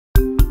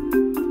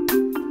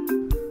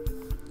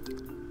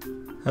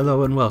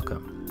Hello and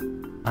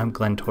welcome. I'm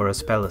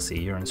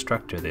Torres-Spelliscy, your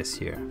instructor this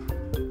year.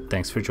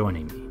 Thanks for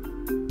joining me.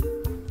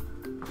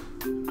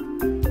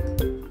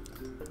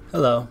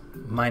 Hello,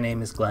 my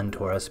name is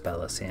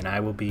Torres-Spelliscy and I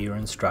will be your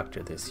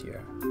instructor this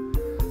year.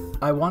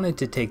 I wanted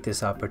to take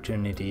this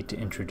opportunity to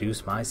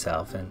introduce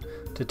myself and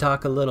to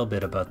talk a little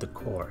bit about the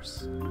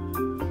course.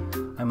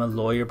 I'm a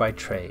lawyer by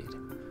trade.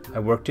 I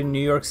worked in New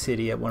York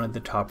City at one of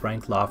the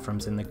top-ranked law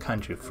firms in the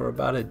country for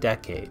about a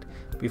decade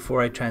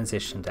before I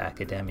transitioned to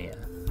academia.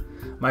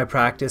 My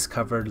practice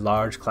covered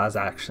large class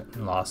action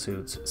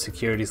lawsuits,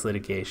 securities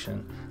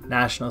litigation,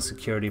 national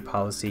security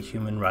policy,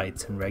 human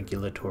rights, and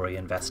regulatory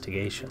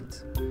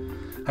investigations.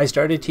 I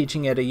started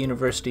teaching at a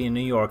university in New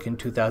York in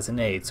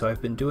 2008, so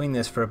I've been doing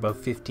this for about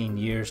 15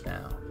 years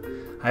now.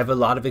 I have a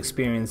lot of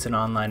experience in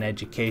online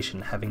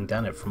education, having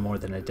done it for more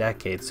than a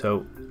decade,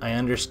 so I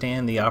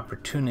understand the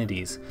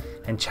opportunities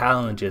and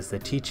challenges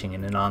that teaching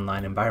in an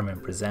online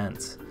environment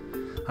presents.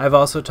 I've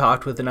also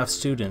talked with enough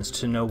students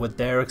to know what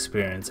their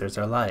experiences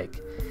are like,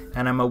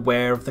 and I'm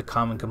aware of the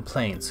common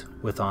complaints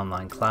with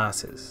online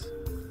classes.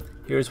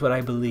 Here's what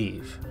I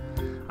believe.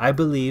 I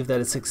believe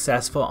that a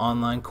successful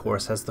online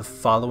course has the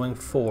following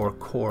 4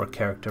 core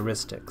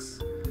characteristics: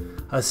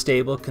 a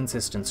stable,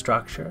 consistent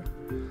structure,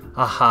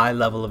 a high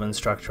level of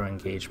instructor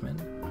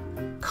engagement,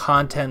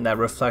 content that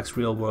reflects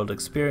real-world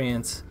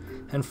experience,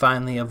 and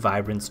finally, a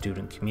vibrant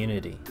student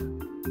community.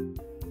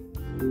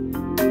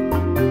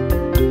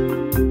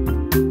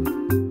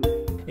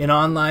 In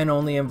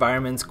online-only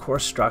environments,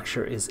 course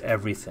structure is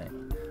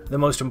everything. The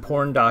most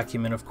important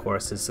document, of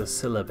course, is the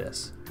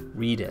syllabus.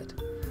 Read it.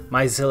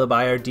 My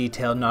syllabi are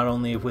detailed not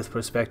only with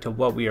respect to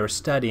what we are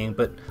studying,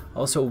 but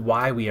also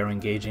why we are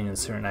engaging in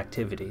certain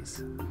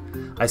activities.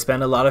 I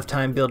spend a lot of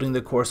time building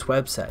the course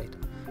website.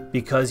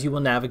 Because you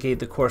will navigate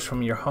the course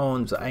from your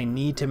homes, I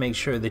need to make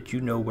sure that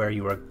you know where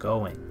you are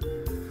going.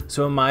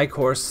 So in my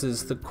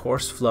courses, the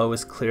course flow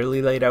is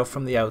clearly laid out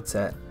from the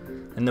outset,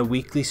 and the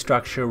weekly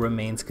structure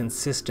remains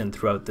consistent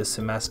throughout the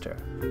semester.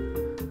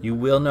 You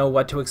will know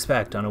what to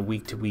expect on a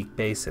week-to-week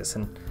basis,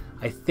 and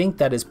I think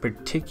that is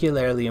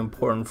particularly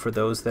important for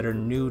those that are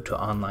new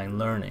to online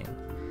learning.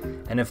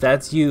 And if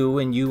that's you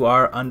and you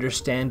are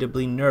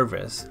understandably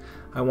nervous,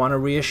 I want to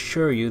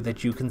reassure you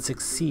that you can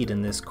succeed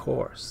in this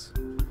course.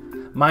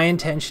 My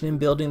intention in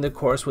building the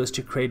course was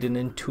to create an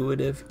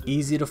intuitive,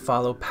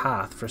 easy-to-follow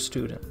path for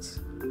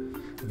students.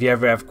 If you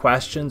ever have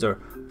questions or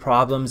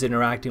problems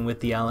interacting with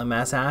the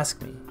LMS,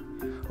 ask me.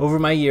 Over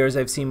my years,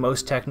 I've seen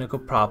most technical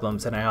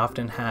problems, and I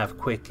often have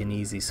quick and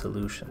easy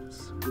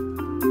solutions.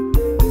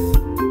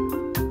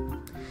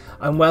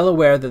 I'm well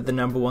aware that the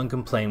 #1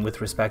 complaint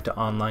with respect to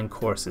online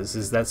courses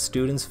is that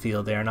students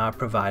feel they are not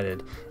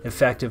provided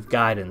effective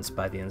guidance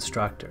by the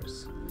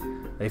instructors.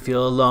 They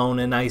feel alone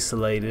and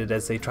isolated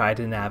as they try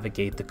to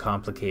navigate the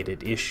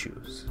complicated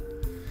issues.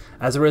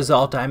 As a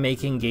result, I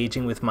make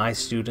engaging with my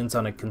students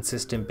on a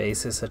consistent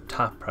basis a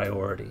top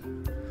priority.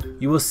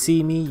 You will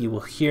see me, you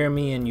will hear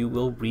me, and you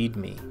will read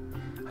me.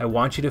 I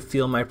want you to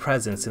feel my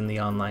presence in the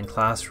online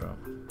classroom.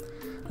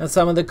 Now,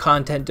 some of the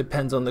content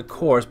depends on the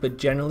course, but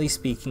generally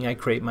speaking, I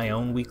create my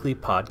own weekly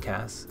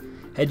podcasts,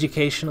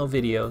 educational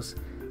videos,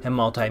 and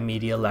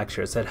multimedia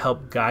lectures that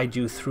help guide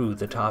you through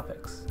the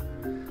topics.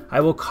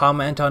 I will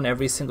comment on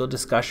every single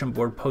discussion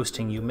board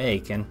posting you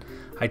make, and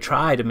I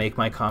try to make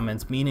my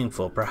comments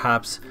meaningful,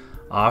 perhaps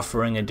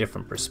offering a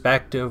different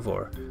perspective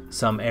or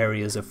some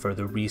areas of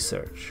further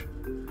research.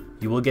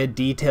 You will get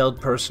detailed,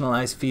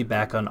 personalized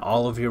feedback on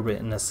all of your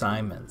written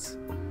assignments.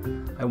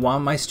 I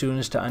want my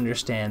students to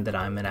understand that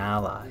I'm an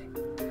ally.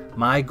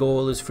 My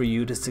goal is for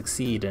you to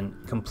succeed and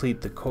complete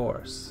the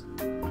course.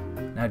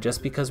 Now,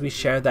 just because we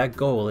share that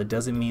goal, it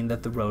doesn't mean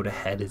that the road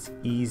ahead is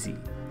easy.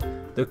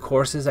 The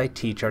courses I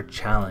teach are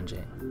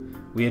challenging.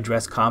 We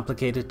address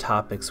complicated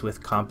topics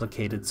with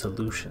complicated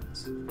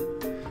solutions.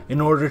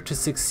 In order to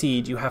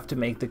succeed, you have to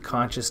make the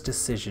conscious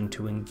decision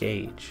to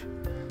engage.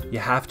 You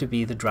have to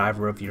be the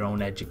driver of your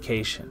own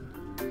education.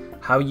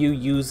 How you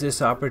use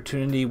this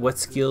opportunity, what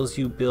skills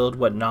you build,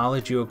 what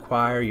knowledge you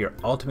acquire, your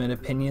ultimate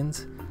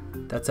opinions,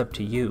 that's up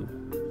to you.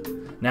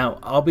 Now,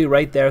 I'll be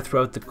right there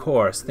throughout the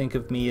course. Think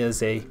of me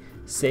as a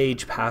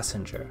sage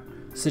passenger,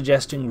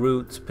 suggesting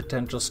routes,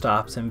 potential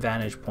stops, and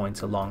vantage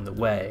points along the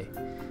way,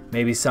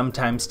 maybe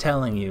sometimes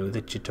telling you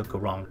that you took a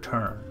wrong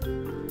turn.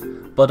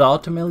 But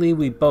ultimately,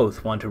 we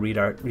both want to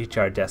reach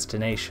our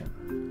destination.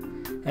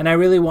 And I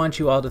really want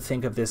you all to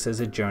think of this as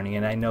a journey,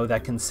 and I know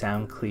that can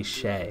sound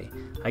cliche.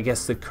 I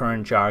guess the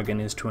current jargon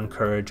is to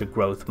encourage a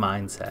growth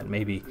mindset.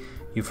 Maybe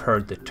you've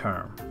heard the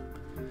term.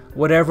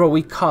 Whatever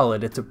we call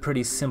it, it's a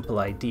pretty simple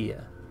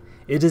idea.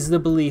 It is the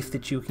belief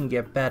that you can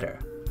get better,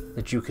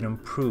 that you can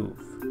improve.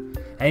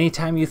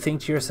 Anytime you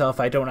think to yourself,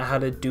 I don't know how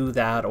to do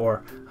that,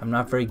 or I'm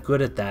not very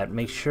good at that,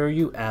 make sure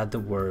you add the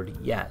word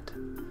yet.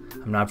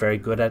 I'm not very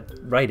good at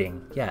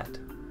writing yet.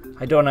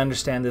 I don't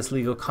understand this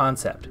legal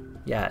concept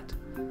yet.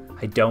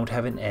 I don't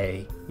have an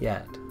A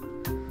yet.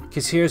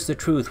 Because here's the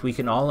truth, we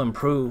can all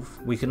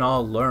improve, we can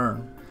all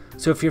learn.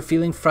 So if you're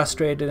feeling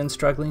frustrated and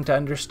struggling to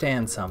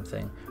understand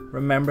something,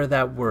 remember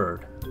that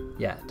word,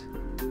 yet.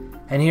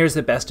 And here's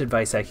the best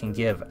advice I can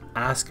give.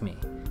 Ask me.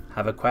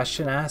 Have a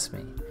question? Ask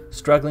me.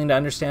 Struggling to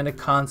understand a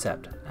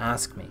concept?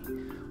 Ask me.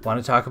 Want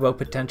to talk about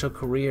potential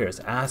careers?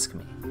 Ask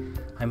me.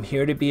 I'm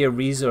here to be a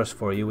resource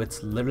for you.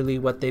 It's literally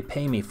what they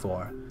pay me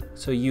for.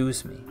 So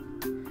use me.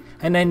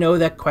 And I know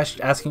that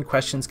asking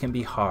questions can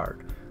be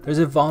hard. There's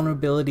a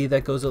vulnerability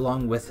that goes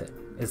along with it.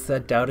 It's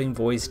that doubting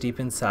voice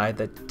deep inside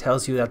that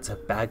tells you that's a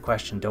bad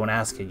question. Don't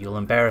ask it. You'll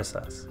embarrass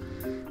us.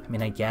 I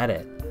mean, I get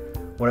it.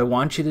 What I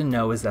want you to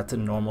know is that's a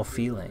normal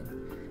feeling.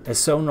 It's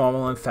so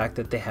normal, in fact,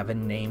 that they have a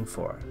name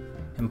for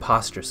it.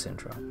 Imposter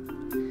syndrome.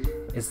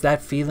 It's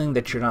that feeling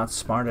that you're not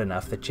smart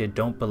enough, that you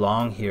don't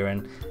belong here,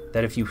 and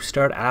that if you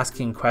start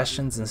asking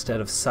questions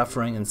instead of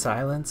suffering in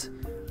silence,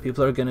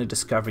 people are going to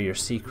discover your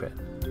secret.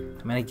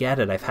 I mean, I get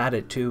it. I've had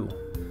it too.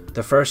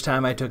 The first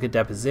time I took a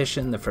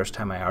deposition, the first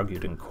time I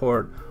argued in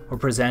court, or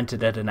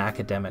presented at an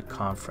academic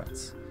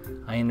conference.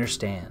 I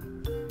understand.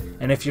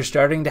 And if you're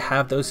starting to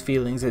have those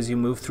feelings as you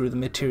move through the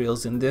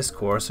materials in this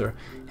course or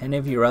any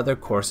of your other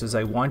courses,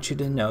 I want you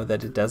to know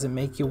that it doesn't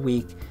make you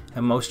weak,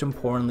 and most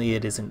importantly,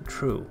 it isn't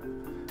true.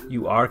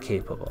 You are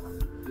capable.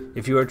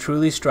 If you are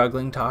truly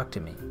struggling, talk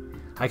to me.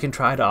 I can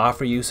try to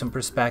offer you some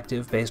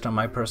perspective based on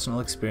my personal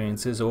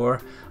experiences,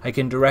 or I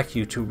can direct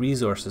you to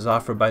resources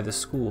offered by the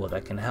school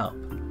that can help.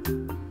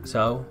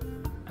 So,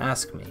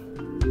 ask me.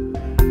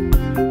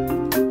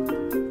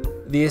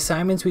 The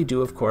assignments we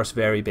do, of course,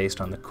 vary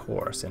based on the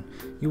course, and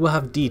you will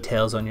have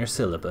details on your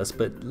syllabus,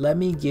 but let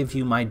me give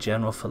you my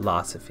general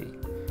philosophy.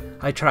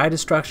 I try to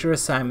structure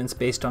assignments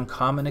based on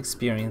common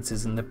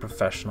experiences in the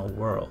professional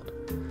world.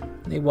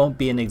 They won't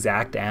be an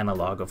exact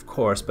analog, of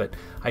course, but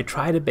I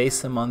try to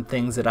base them on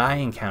things that I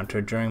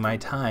encountered during my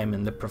time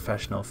in the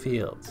professional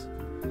fields.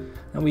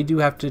 And we do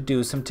have to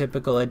do some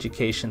typical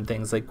education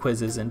things like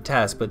quizzes and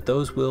tests, but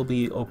those will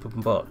be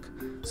open book,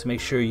 so make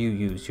sure you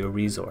use your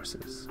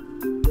resources.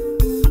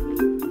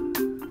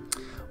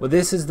 Well,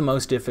 this is the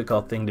most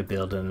difficult thing to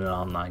build in an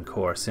online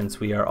course, since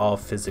we are all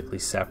physically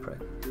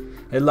separate.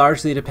 It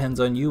largely depends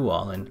on you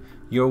all and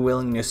your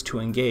willingness to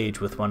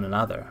engage with one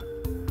another.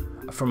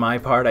 For my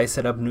part, I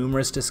set up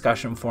numerous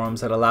discussion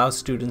forums that allow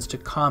students to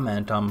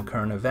comment on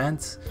current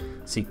events,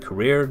 seek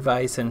career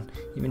advice, and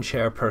even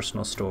share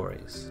personal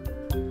stories.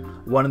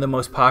 One of the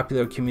most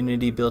popular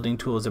community building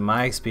tools in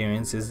my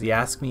experience is the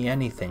Ask Me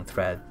Anything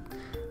thread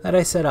that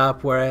I set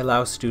up, where I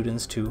allow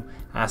students to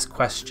ask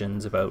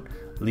questions about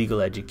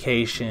legal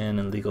education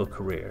and legal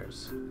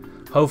careers.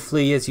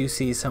 Hopefully, as you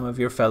see some of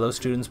your fellow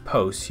students'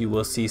 posts, you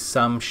will see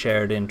some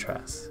shared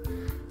interests,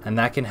 and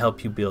that can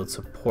help you build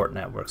support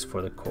networks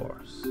for the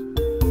course.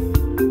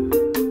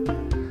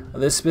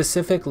 The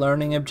specific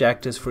learning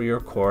objectives for your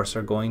course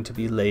are going to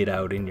be laid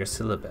out in your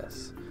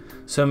syllabus,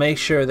 so make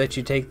sure that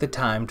you take the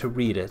time to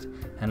read it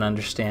and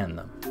understand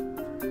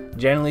them.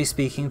 Generally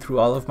speaking, through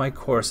all of my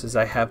courses,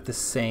 I have the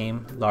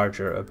same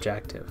larger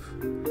objective.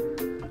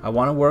 I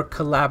want to work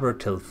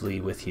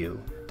collaboratively with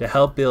you to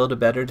help build a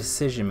better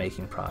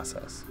decision-making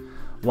process,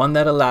 one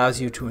that allows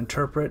you to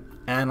interpret,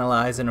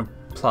 analyze, and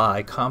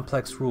apply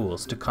complex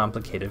rules to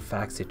complicated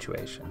fact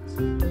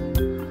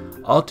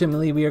situations.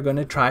 Ultimately, we are going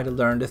to try to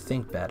learn to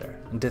think better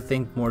and to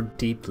think more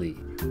deeply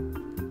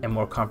and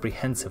more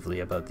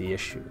comprehensively about the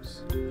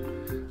issues.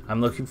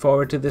 I'm looking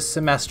forward to this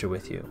semester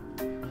with you.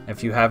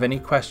 If you have any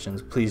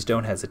questions, please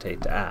don't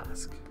hesitate to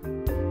ask.